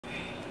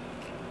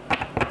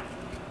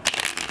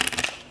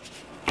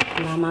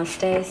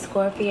Namaste,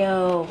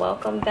 Scorpio.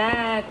 Welcome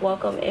back.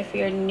 Welcome if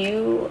you're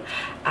new.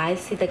 I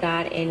see the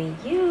God in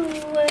you.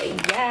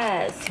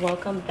 Yes,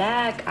 welcome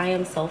back. I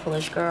am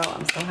Soulfulish girl.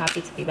 I'm so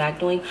happy to be back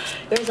doing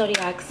your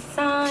zodiac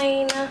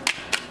sign.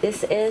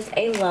 This is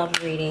a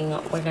love reading.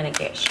 We're going to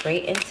get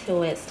straight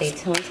into it. Stay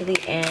tuned to the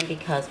end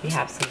because we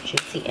have some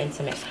juicy,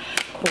 intimate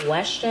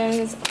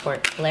questions for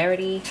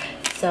clarity.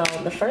 So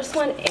the first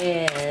one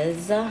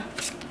is,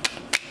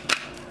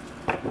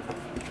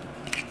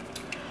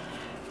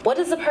 what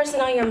does the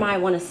person on your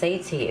mind want to say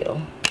to you?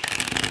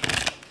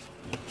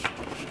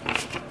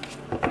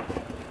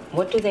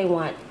 What do they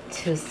want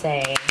to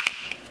say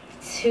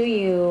to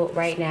you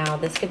right now?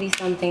 This could be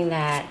something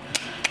that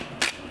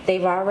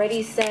they've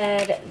already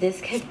said.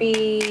 This could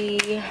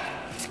be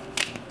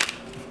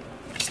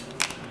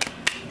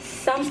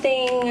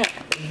something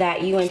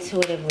that you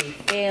intuitively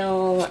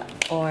feel,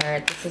 or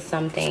this is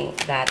something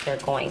that they're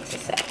going to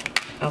say.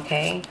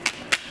 Okay?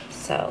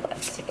 So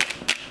let's see.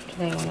 What do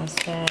they want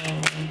to say?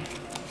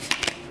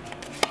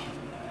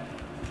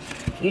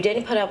 You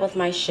didn't put up with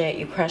my shit.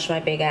 You crushed my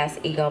big ass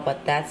ego,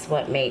 but that's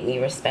what made me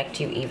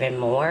respect you even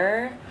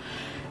more.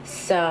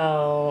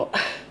 So,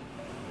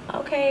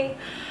 okay.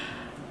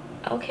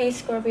 Okay,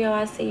 Scorpio,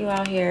 I see you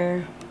out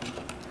here.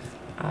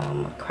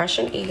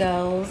 Crushing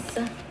egos.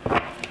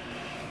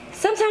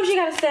 Sometimes you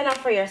gotta stand up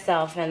for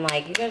yourself and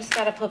like, you just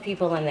gotta put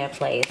people in their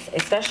place,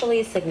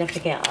 especially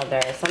significant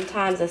others.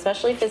 Sometimes,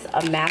 especially if it's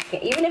a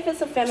masculine, even if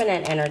it's a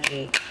feminine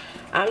energy.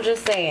 I'm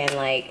just saying,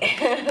 like,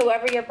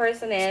 whoever your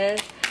person is,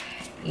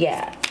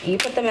 yeah, you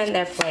put them in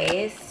their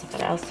place.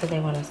 What else do they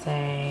want to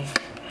say?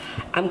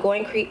 I'm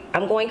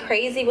going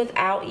crazy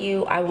without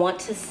you. I want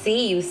to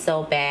see you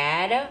so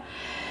bad.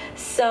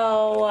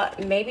 So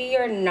maybe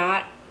you're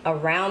not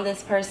around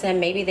this person.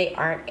 Maybe they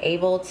aren't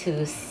able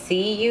to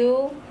see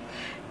you.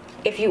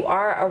 If you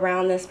are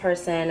around this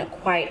person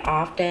quite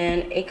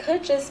often, it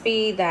could just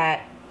be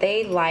that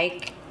they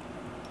like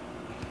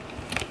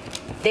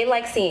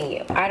seeing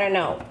you. I don't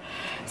know.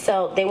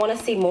 So they want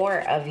to see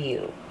more of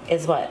you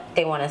is what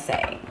they want to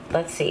say.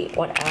 Let's see.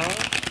 What else?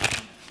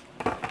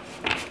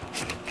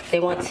 They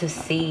want to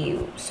see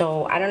you.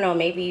 So I don't know.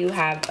 Maybe you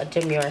have a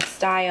demure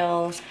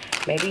style.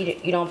 Maybe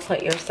you don't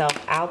put yourself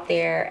out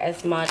there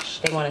as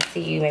much. They want to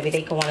see you. Maybe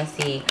they could want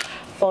to see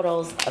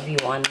photos of you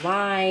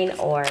online,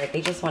 or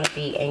they just want to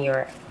be in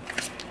your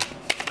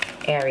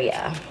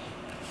area.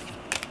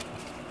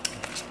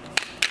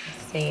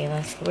 Let's see.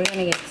 We're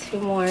going to get two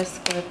more,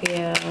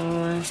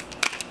 Scorpio.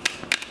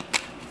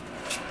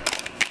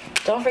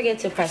 Don't forget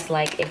to press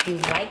like if you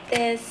like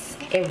this.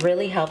 It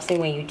really helps me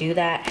when you do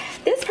that.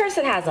 This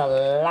person has a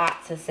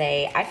lot to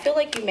say. I feel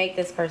like you make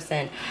this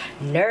person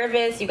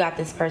nervous. You got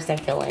this person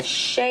feeling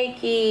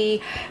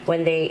shaky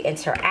when they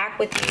interact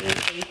with you.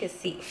 So you can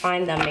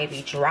find them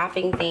maybe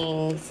dropping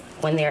things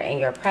when they're in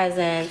your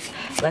presence.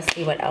 Let's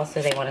see what else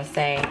do they want to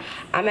say.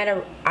 I'm at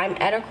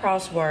a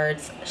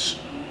crossroads.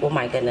 Oh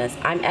my goodness.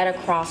 I'm at a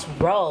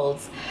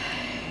crossroads.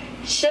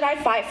 Should I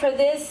fight for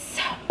this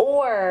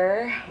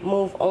or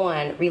move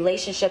on?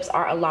 Relationships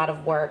are a lot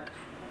of work.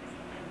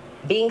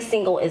 Being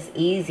single is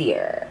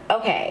easier.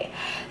 Okay,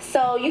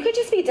 so you could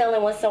just be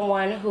dealing with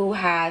someone who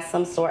has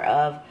some sort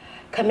of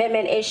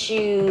commitment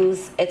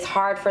issues. It's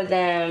hard for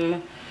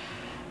them.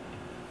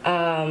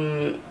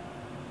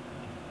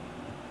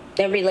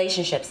 In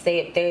relationships,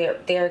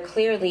 they're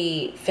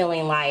clearly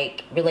feeling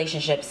like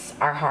relationships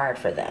are hard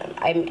for them.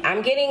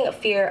 I'm getting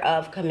fear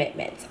of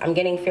commitment. I'm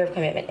getting fear of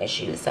commitment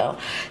issues. So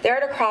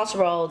they're at a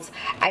crossroads.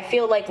 I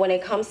feel like when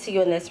it comes to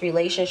you in this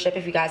relationship,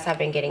 if you guys have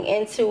been getting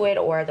into it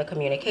or the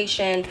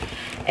communication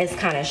is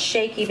kind of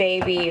shaky,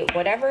 baby,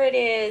 whatever it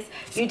is,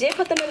 you did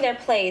put them in their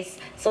place,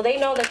 so they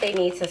know that they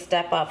need to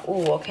step up.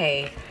 Ooh,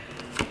 okay.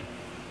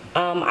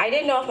 I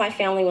didn't know if my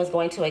family was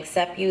going to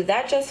accept you.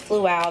 That just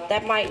flew out.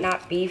 That might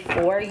not be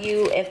for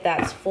you. If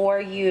that's for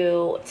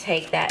you,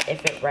 take that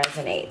if it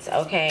resonates,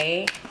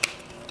 okay?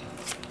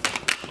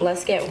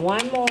 Let's get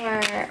one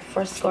more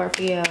for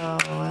Scorpio.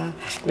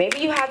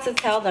 Maybe you had to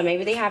tell them.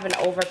 Maybe they have an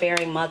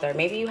overbearing mother.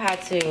 Maybe you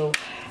had to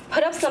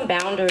put up some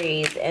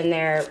boundaries in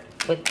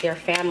with their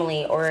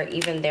family or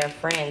even their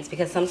friends,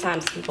 because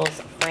sometimes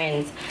people's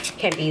friends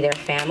can be their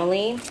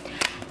family.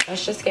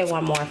 Let's just get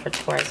one more for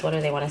Taurus. What do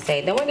they want to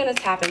say? Then we're going to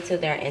tap into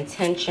their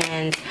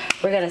intentions.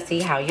 We're going to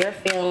see how you're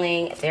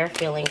feeling, their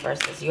feeling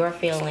versus your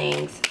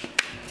feelings.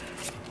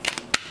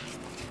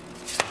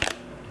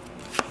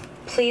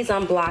 Please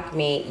unblock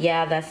me.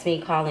 Yeah, that's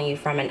me calling you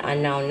from an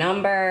unknown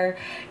number.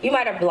 You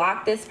might have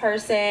blocked this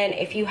person.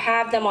 If you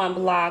have them on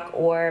block,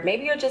 or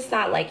maybe you're just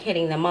not like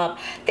hitting them up,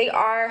 they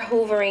are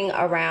hoovering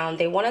around.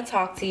 They want to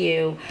talk to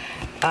you.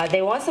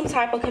 They want some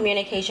type of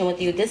communication with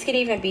you. This could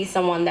even be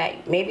someone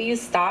that maybe you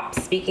stopped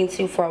speaking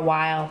to for a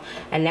while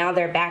and now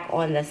they're back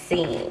on the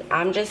scene.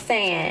 I'm just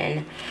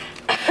saying.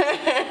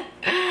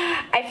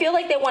 I feel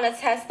like they want to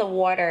test the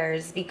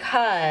waters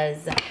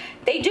because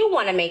they do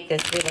want to make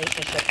this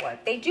relationship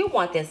work. They do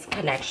want this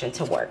connection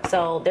to work.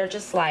 So they're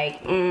just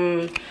like,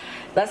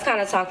 let's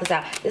kind of talk this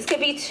out. This could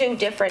be two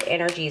different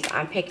energies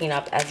I'm picking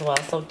up as well.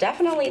 So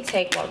definitely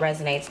take what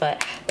resonates.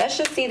 But let's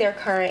just see their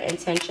current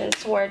intentions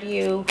toward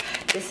you.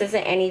 This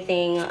isn't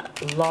anything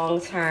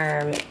long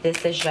term.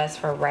 This is just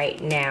for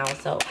right now.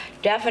 So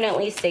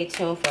definitely stay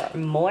tuned for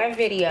more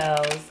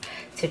videos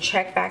to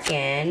check back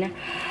in.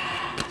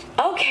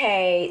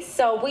 Okay,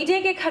 so we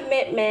did get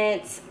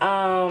commitments,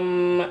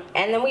 and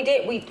then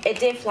it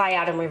did fly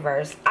out in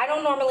reverse. I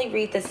don't normally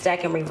read this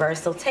deck in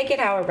reverse, so take it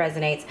how it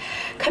resonates.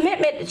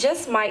 Commitment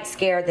just might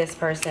scare this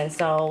person,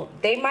 so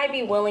they might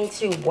be willing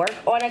to work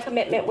on a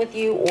commitment with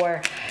you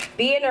or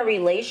be in a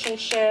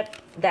relationship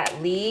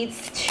that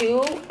leads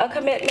to a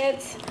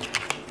commitment.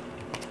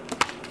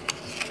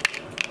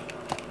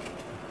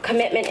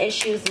 Commitment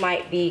issues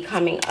might be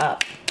coming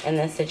up in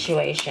this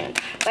situation,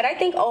 but I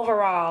think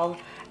overall,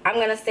 I'm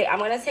gonna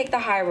take the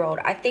high road.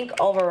 I think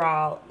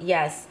overall,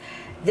 yes,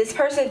 this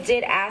person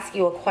did ask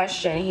you a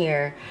question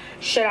here.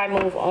 Should I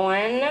move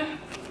on?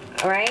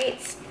 All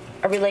right.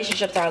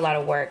 Relationships are a lot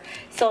of work.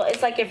 So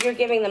it's like if you're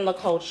giving them the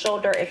cold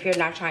shoulder, if you're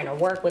not trying to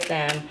work with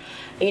them,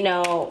 you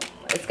know,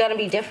 it's gonna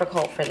be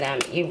difficult for them.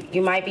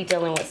 You might be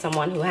dealing with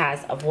someone who has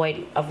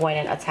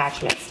avoidant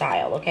attachment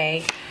style.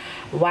 Okay.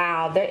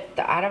 Wow.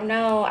 I don't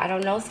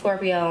know,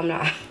 Scorpio. I'm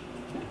not.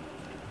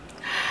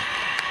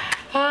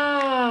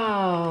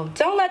 Oh,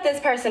 don't let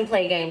this person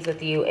play games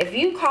with you. If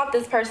you caught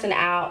this person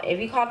out, if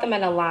you caught them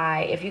in a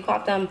lie, if you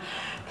caught them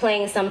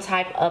playing some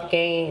type of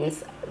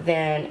games,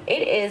 then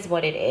it is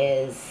what it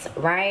is,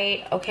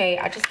 right? Okay,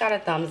 I just got a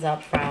thumbs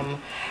up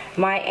from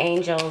my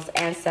angels,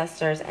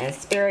 ancestors, and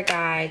spirit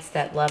guides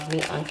that love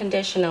me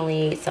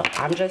unconditionally. So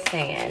I'm just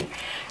saying,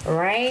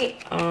 right?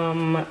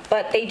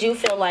 But they do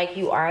feel like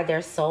you are their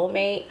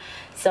soulmate.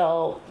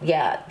 So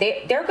yeah,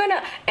 they're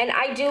gonna, and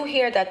I do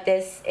hear that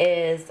this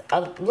is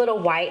a little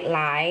white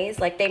lies.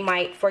 Like they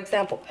might, for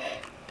example,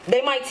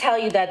 they might tell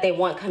you that they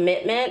want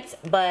commitment,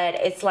 but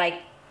it's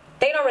like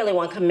they don't really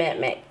want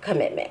commitment.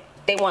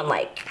 They want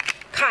like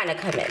kind of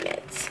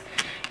commitments.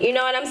 You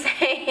know what I'm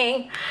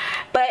saying?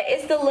 But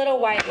it's the little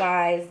white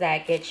lies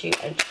that get you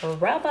in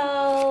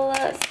trouble,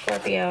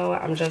 Scorpio.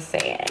 I'm just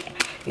saying.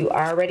 You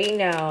already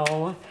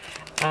know.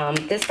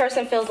 This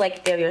person feels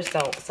like they're your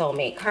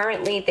soulmate.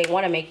 Currently, they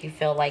want to make you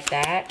feel like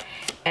that.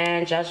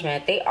 And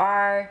Judgment. They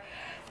are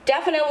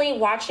definitely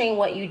watching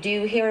what you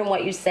do, hearing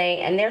what you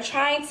say, and they're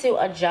trying to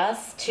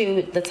adjust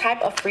to the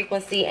type of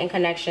frequency and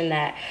connection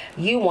that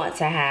you want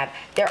to have.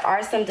 There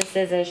are some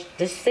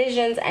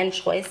decisions and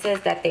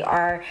choices that they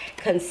are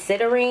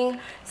considering.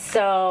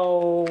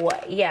 So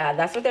yeah,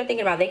 that's what they're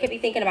thinking about. They could be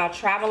thinking about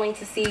traveling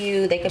to see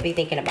you. They could be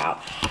thinking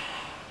about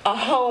a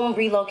home,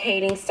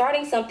 relocating,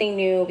 starting something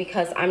new,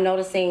 because I'm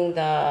noticing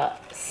the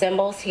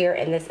symbols here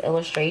in this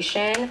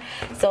illustration.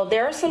 So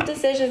there are some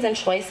decisions and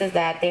choices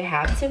that they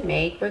have to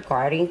make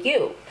regarding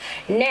you.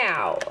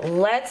 Now,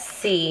 let's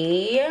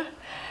see.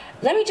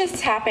 Let me just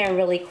tap in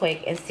really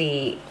quick and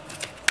see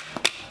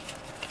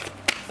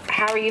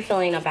how are you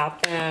feeling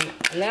about them.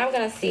 And then I'm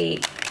going to see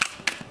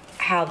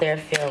how they're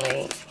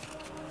feeling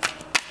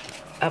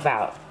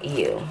about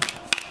you.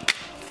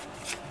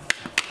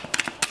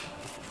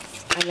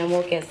 And then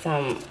we'll get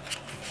some,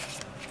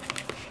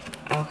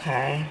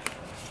 okay.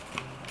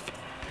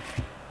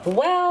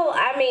 Well,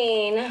 I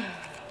mean,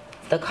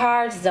 the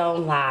cards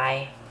don't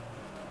lie.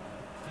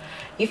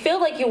 You feel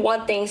like you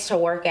want things to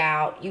work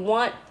out. You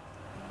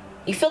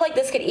feel like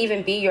this could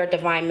even be your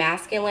divine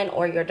masculine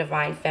or your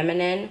divine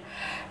feminine,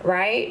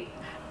 right?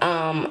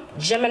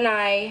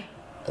 Gemini,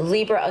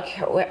 Libra,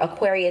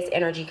 Aquarius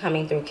energy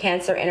coming through,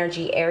 Cancer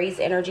energy, Aries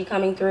energy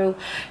coming through.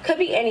 Could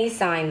be any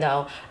sign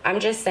though. I'm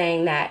just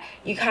saying that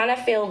you kind of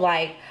feel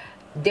like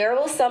there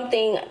was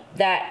something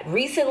that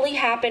recently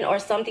happened or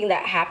something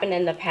that happened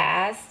in the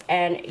past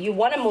and you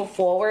want to move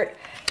forward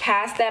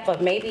past that,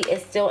 but maybe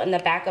it's still in the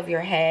back of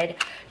your head.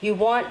 You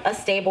want a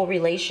stable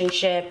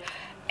relationship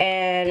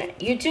and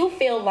you do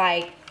feel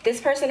like this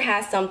person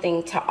has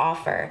something to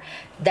offer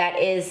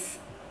that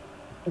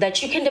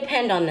you can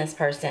depend on this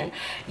person.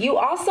 You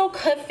also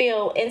could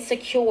feel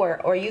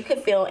insecure or you could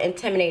feel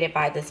intimidated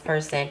by this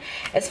person,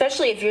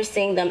 especially if you're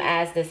seeing them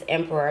as this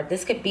emperor.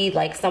 This could be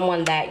like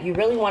someone that you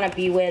really want to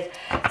be with,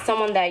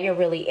 someone that you're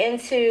really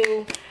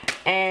into,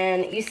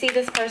 and you see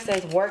this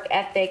person's work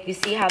ethic, you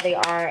see how they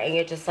are, and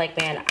you're just like,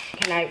 man,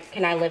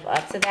 can I live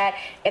up to that?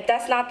 If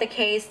that's not the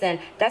case, then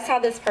that's how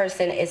this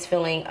person is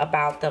feeling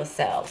about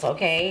themselves,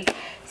 okay?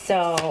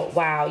 So,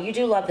 wow, you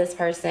do love this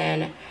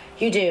person.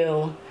 You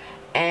do.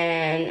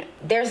 And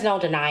there's no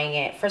denying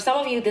it. For some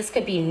of you, this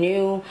could be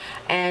new.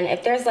 And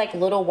if there's like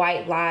little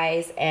white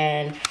lies,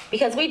 and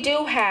because we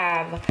do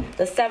have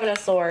the Seven of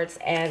Swords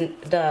and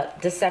the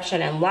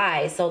deception and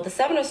lies. So the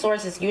Seven of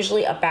Swords is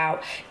usually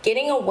about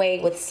getting away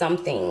with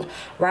something,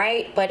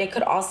 right? But it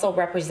could also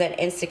represent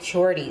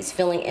insecurities,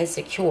 feeling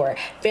insecure,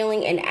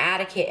 feeling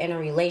inadequate in a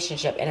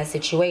relationship, in a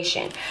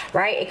situation,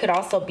 right? It could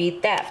also be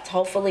theft.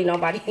 Hopefully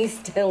nobody's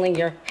stealing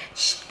your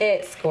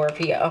shit,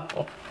 Scorpio.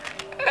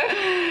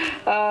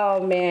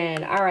 Oh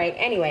man. All right.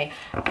 Anyway,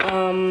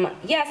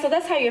 yeah, so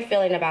that's how you're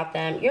feeling about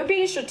them. You're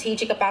being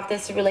strategic about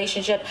this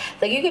relationship.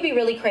 Like, you could be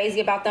really crazy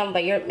about them,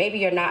 but maybe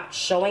you're not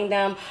showing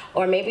them,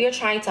 or maybe you're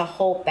trying to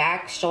hold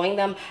back showing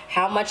them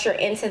how much you're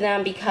into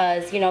them,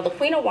 because, you know, the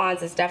Queen of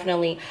Wands is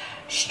definitely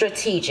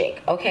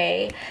strategic.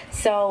 Okay,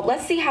 so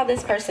let's see how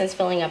this person is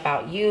feeling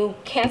about you.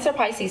 Cancer,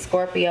 Pisces,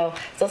 Scorpio.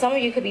 So some of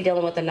you could be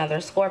dealing with another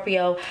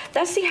Scorpio.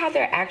 Let's see how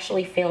they're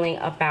actually feeling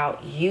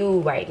about you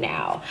right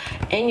now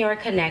in your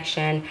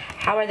connection.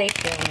 How are they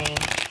feeling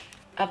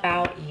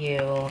about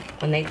you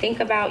when they think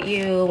about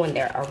you, when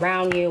they're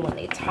around you, when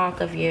they talk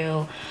of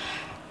you,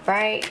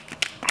 right?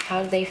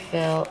 How do they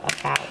feel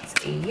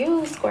about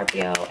you,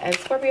 Scorpio? And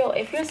Scorpio,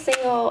 if you're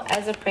single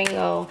as a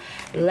Pringo,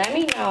 let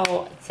me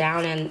know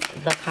down in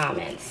the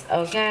comments,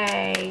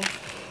 okay?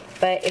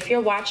 But if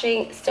you're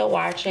watching, still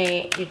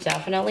watching, you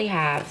definitely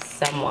have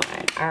someone,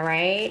 all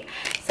right?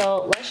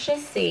 So let's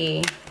just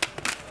see.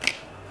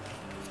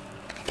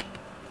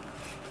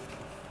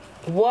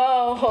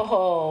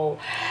 Whoa,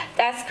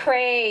 that's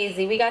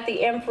crazy. We got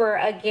the Emperor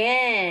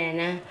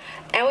again,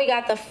 and we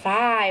got the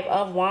 5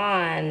 of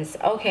Wands.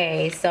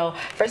 Okay, so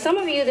for some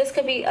of you, this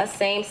could be a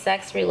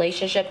same-sex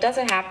relationship.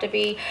 Doesn't have to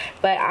be,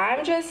 but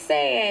I'm just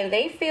saying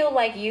they feel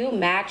like you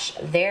match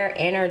their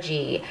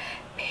energy,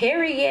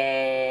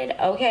 period.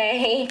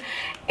 Okay,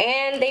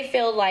 and they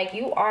feel like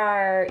you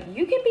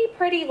can be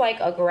pretty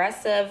like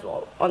aggressive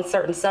on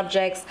certain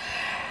subjects,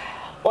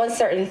 on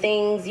certain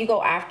things. You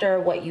go after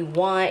what you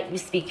want, you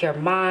speak your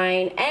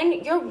mind,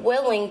 and you're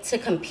willing to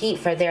compete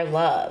for their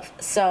love.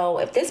 So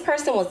if this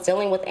person was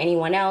dealing with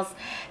anyone else,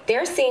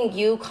 they're seeing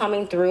you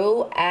coming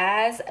through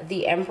as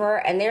the Emperor,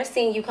 and they're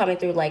seeing you coming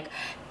through like,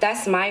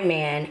 that's my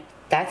man,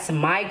 that's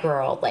my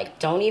girl, like,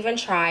 don't even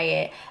try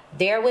it,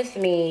 they're with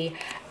me.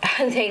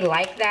 They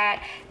like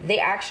that. They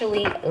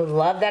actually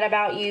love that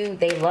about you.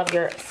 They love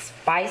your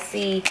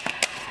spicy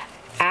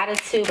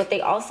attitude, but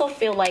they also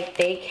feel like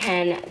they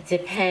can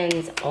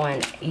depend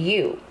on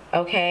you.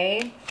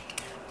 Okay,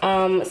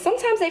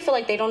 sometimes they feel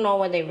like they don't know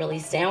where they really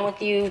stand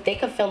with you. They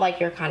could feel like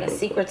you're kind of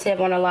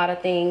secretive on a lot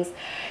of things.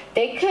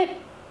 They could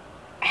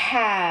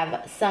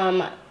have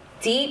some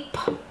deep,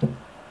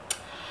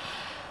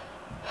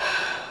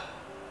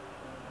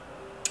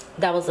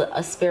 that was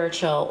a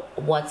spiritual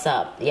what's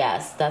up.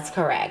 Yes, that's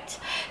correct.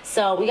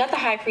 So we got the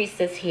High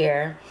Priestess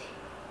here.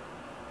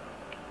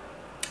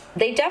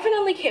 They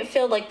definitely can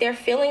feel like their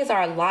feelings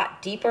are a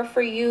lot deeper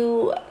for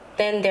you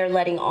than they're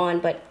letting on,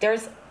 but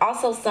there's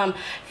also some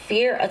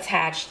fear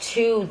attached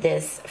to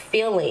this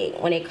feeling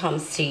when it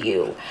comes to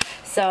you.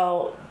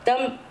 So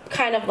them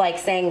kind of like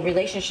saying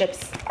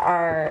relationships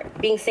are,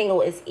 being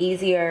single is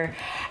easier.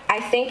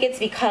 I think it's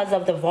because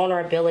of the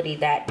vulnerability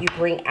that you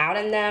bring out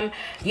in them.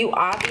 You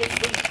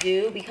obviously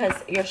do, because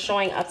you're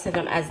showing up to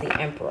them as the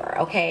Emperor.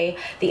 Okay,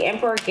 the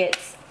Emperor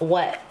gets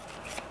what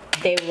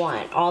they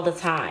want all the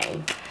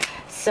time.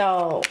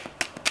 So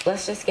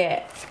let's just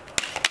get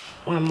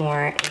one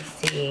more and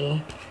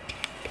see.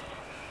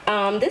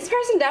 This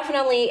person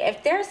definitely,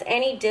 if there's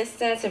any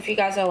distance, if you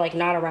guys are like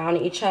not around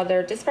each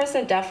other, this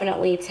person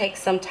definitely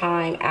takes some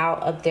time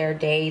out of their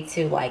day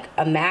to like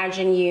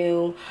imagine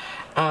you.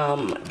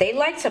 They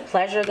like to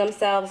pleasure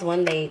themselves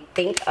when they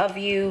think of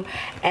you,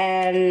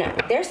 and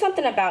there's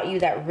something about you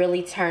that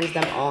really turns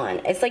them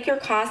on. It's like you're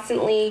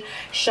constantly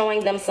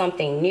showing them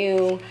something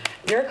new.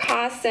 You're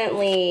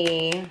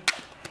constantly,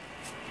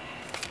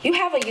 you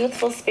have a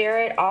youthful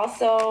spirit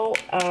also.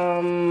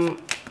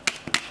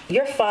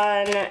 You're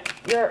fun.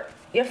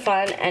 You're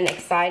fun and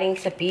exciting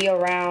to be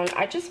around.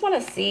 I just want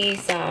to see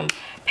some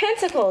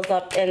pentacles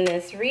up in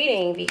this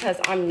reading, because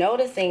I'm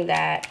noticing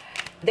that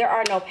there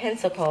are no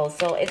pentacles.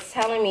 So it's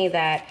telling me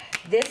that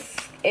this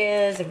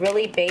is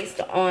really based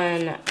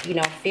on, you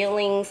know,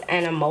 feelings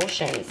and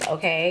emotions.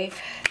 Okay,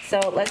 so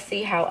let's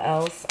see how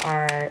else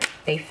are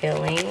they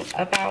feeling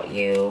about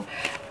you.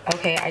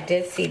 Okay, I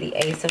did see the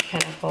Ace of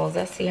Pentacles.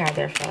 Let's see how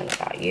they're feeling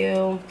about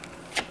you.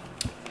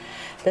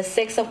 The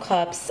Six of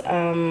Cups.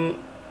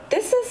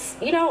 This is,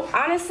 you know,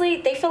 honestly,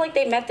 they feel like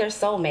they met their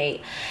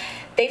soulmate.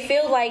 They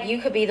feel like you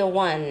could be the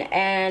one,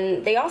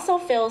 and they also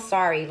feel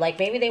sorry. Like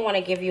maybe they want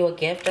to give you a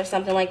gift or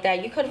something like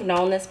that. You could have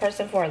known this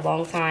person for a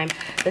long time.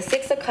 The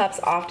Six of Cups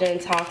often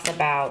talks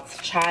about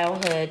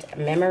childhood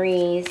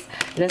memories,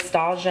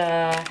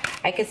 nostalgia.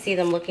 I could see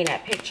them looking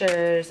at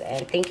pictures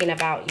and thinking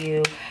about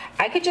you.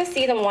 I could just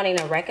see them wanting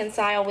to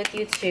reconcile with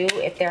you too.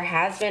 If there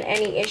has been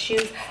any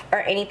issues or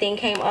anything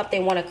came up,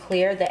 they want to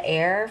clear the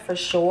air for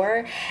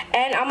sure.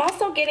 And I'm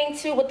also getting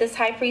to, with this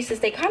High Priestess,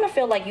 they kind of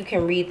feel like you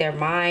can read their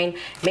mind.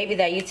 Maybe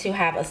that you two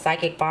have a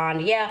psychic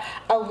bond. Yeah,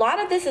 a lot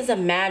of this is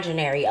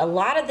imaginary. A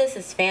lot of this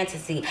is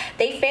fantasy.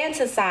 They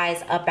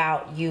fantasize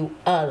about you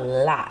a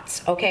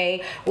lot.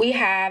 Okay, we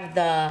have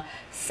the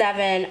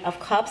Seven of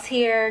Cups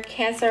here.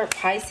 Cancer,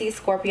 Pisces,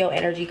 Scorpio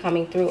energy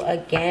coming through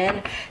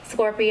again,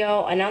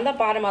 Scorpio. And on the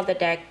bottom of the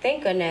deck,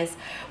 thank goodness,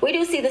 we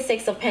do see the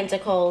Six of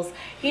Pentacles.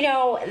 You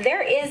know,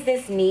 there is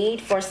this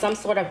need for some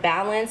sort of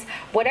balance.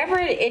 Whatever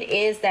it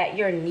is that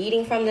you're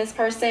needing from this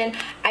person,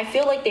 I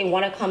feel like they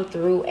want to come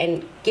through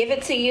and give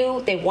it to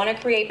you. They want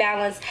to create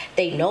balance.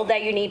 They know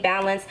that you need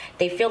balance.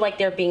 They feel like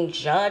they're being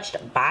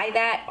judged by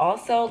that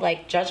also.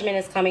 Like judgment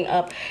is coming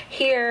up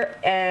here,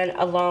 and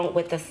along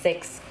with the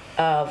Six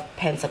of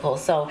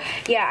Pentacles. So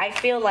yeah, I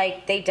feel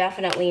like they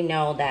definitely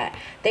know that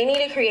they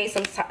need to create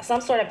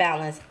some sort of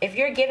balance. If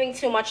you're giving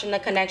too much in the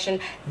connection,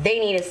 they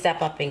need to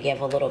step up and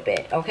give a little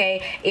bit,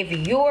 okay? If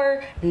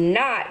you're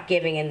not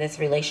giving in this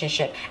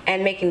relationship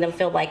and making them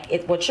feel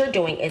like what you're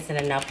doing isn't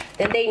enough,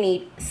 then they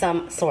need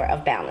some sort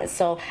of balance.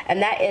 So,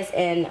 and that is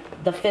in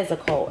the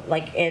physical,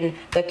 like in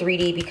the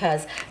 3D,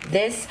 because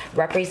this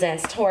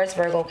represents Taurus,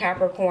 Virgo,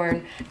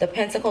 Capricorn. The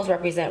Pentacles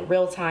represent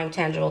real-time,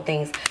 tangible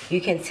things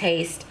you can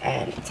taste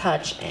and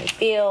touch and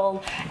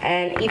feel,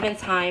 and even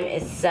time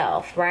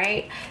itself,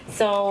 right?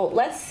 So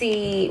let's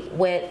see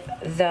with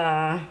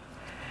the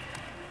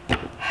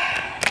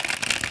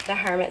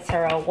Hermit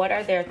Tarot, what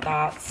are their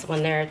thoughts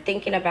when they're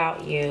thinking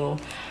about you?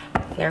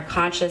 Their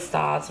conscious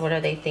thoughts, what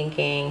are they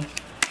thinking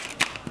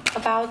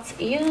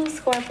about you,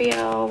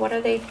 Scorpio? What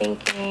are they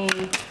thinking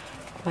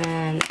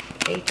when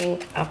they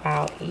think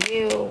about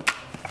you,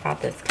 about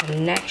this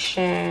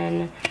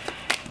connection?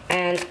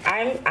 And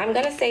I'm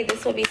gonna say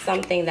this will be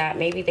something that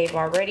maybe they've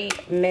already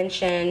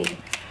mentioned,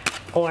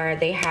 or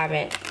they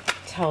haven't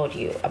told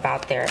you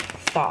about their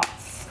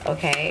thoughts,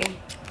 okay?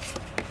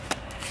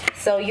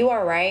 So you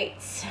are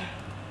right,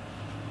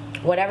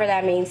 whatever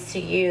that means to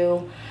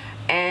you.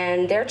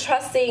 And they're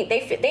trusting,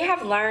 they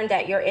have learned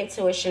that your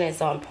intuition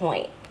is on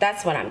point.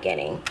 That's what I'm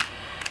getting.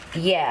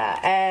 Yeah,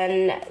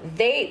 and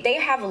they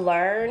have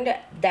learned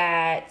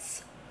that,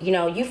 you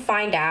know, you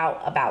find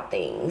out about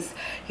things.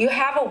 You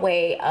have a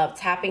way of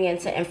tapping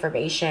into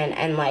information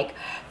and like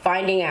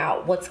finding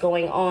out what's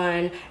going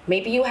on.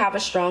 Maybe you have a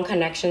strong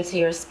connection to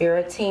your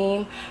spirit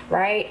team,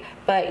 right?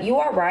 But you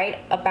are right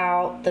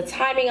about the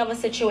timing of a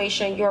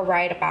situation. You're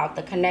right about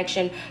the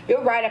connection.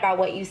 You're right about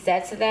what you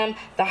said to them,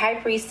 the High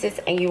Priestess,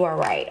 and you are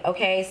right,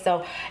 okay?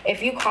 So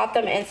if you caught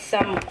them in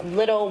some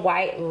little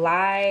white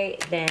lie,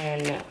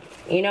 then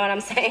you know what I'm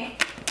saying?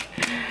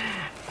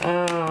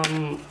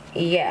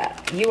 Yeah,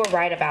 you were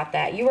right about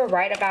that. You were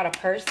right about a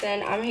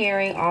person. I'm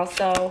hearing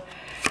also,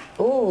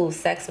 ooh,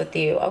 sex with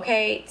you.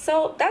 Okay,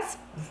 so that's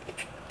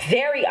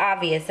very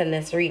obvious in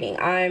this reading.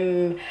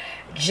 I'm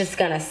just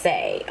gonna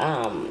say,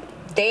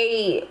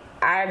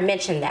 I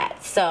mentioned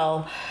that.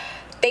 So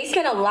they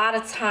spend a lot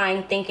of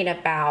time thinking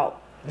about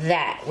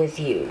that with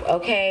you,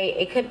 okay?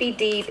 It could be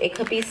deep, it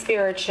could be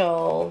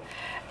spiritual.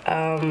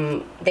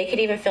 They could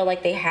even feel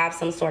like they have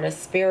some sort of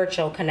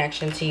spiritual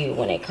connection to you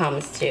when it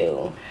comes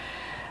to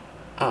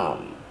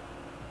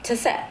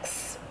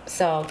sex.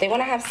 So they want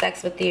to have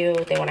sex with you.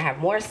 They want to have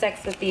more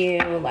sex with you.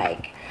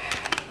 Like,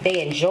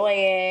 they enjoy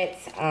it.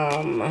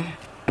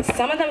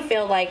 Some of them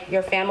feel like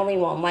your family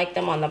won't like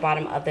them on the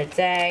bottom of the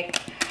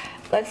deck.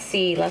 Let's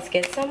see. Let's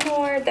get some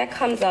more. That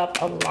comes up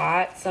a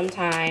lot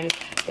sometimes.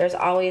 There's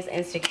always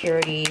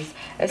insecurities,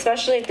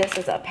 especially if this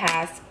is a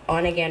past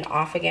on again,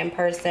 off again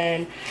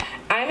person.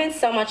 I'm in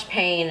so much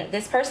pain.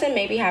 This person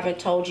maybe haven't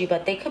told you,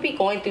 but they could be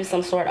going through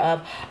some sort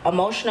of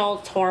emotional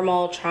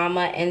turmoil,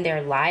 trauma in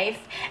their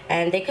life,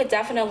 and they could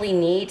definitely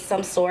need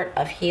some sort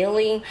of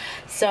healing.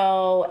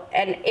 So,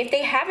 and if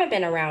they haven't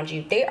been around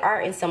you, they are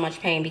in so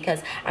much pain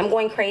because I'm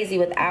going crazy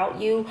without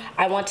you.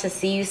 I want to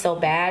see you so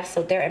bad,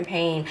 so they're in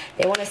pain.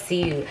 They want to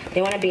see you.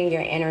 They want to be in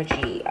your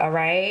energy, all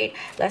right?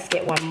 Let's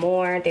get one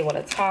more. They want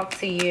to talk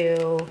to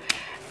you,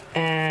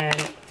 and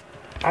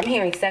I'm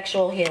hearing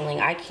sexual healing.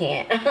 I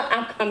can't.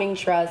 I'm coming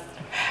trust.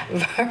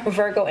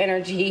 Virgo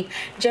energy,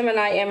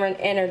 Gemini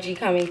energy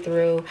coming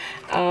through.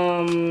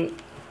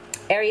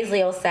 Aries,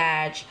 Leo,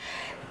 Sag.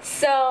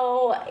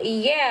 So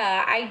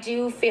yeah, I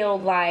do feel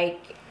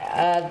like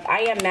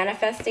I am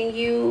manifesting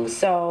you.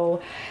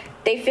 So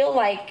they feel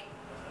like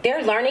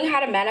they're learning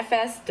how to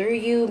manifest through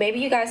you. Maybe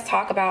you guys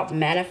talk about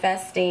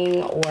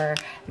manifesting or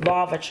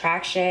law of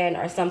attraction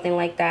or something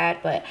like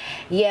that. But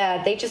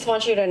yeah, they just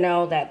want you to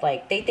know that,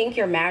 like, they think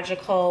you're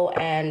magical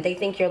and they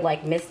think you're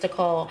like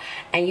mystical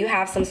and you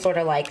have some sort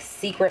of like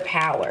secret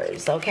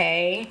powers,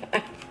 okay?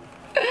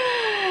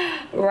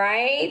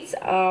 Right?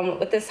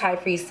 With this High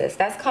Priestess,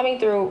 that's coming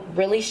through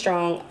really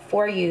strong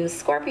for you,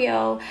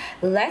 Scorpio.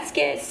 Let's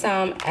get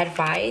some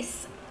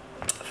advice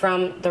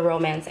from the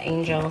romance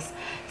angels.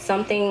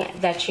 Something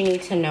that you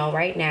need to know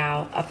right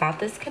now about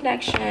this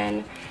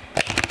connection.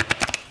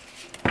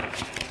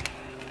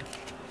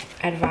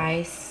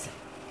 Advice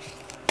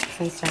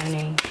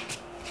concerning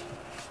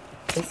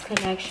this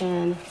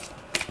connection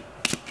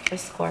for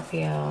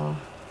Scorpio.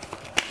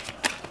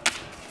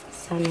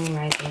 Sun, Moon,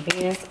 Rising,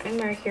 Venus, and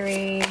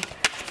Mercury.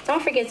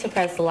 Don't forget to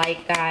press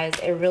like, guys.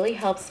 It really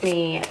helps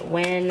me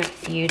when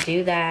you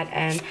do that.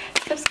 And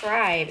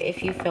subscribe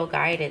if you feel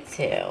guided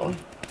to.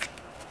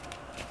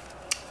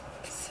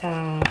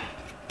 So,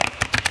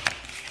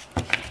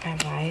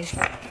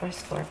 advice for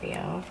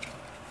Scorpio.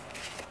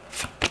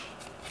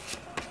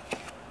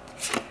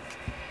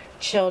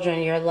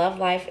 Children, your love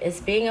life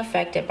is being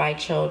affected by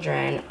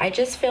children. I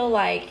just feel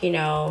like, you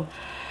know,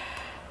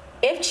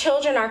 if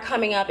children are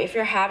coming up, if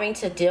you're having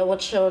to deal with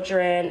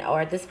children,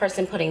 or this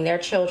person putting their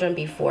children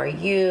before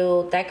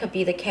you, that could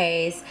be the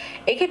case.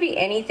 It could be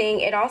anything.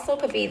 It also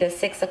could be the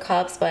Six of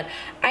Cups, but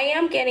I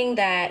am getting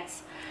that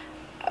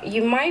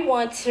you might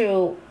want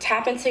to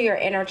tap into your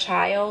inner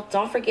child.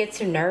 Don't forget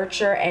to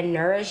nurture and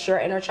nourish your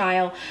inner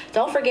child.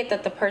 Don't forget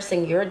that the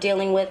person you're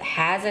dealing with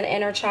has an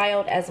inner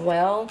child as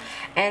well.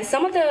 And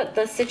some of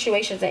the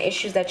situations and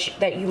issues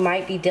that you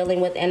might be dealing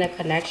with in a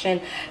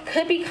connection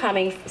could be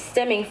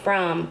stemming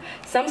from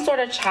some sort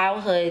of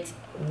childhood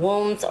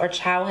wounds or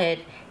childhood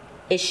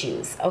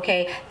issues,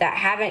 okay, that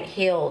haven't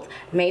healed.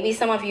 Maybe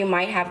some of you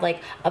might have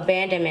like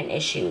abandonment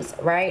issues,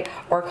 right?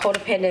 Or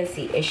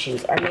codependency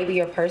issues, or maybe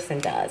your person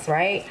does,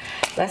 right?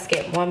 Let's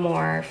get one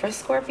more for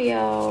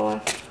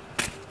Scorpio.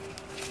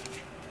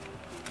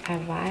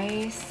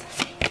 Advice.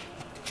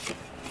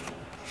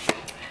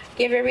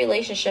 Give your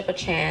relationship a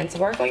chance.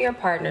 Work on your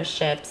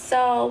partnership.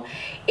 So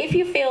if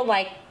you feel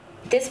like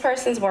this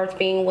person's worth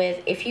being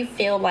with, if you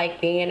feel like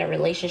being in a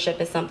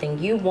relationship is something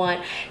you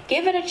want,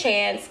 give it a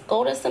chance.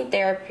 Go to some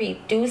therapy,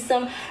 do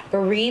some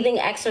breathing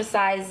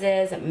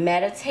exercises.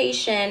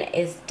 Meditation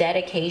is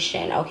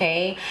dedication,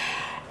 okay?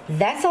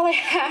 That's all I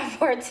have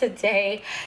for today.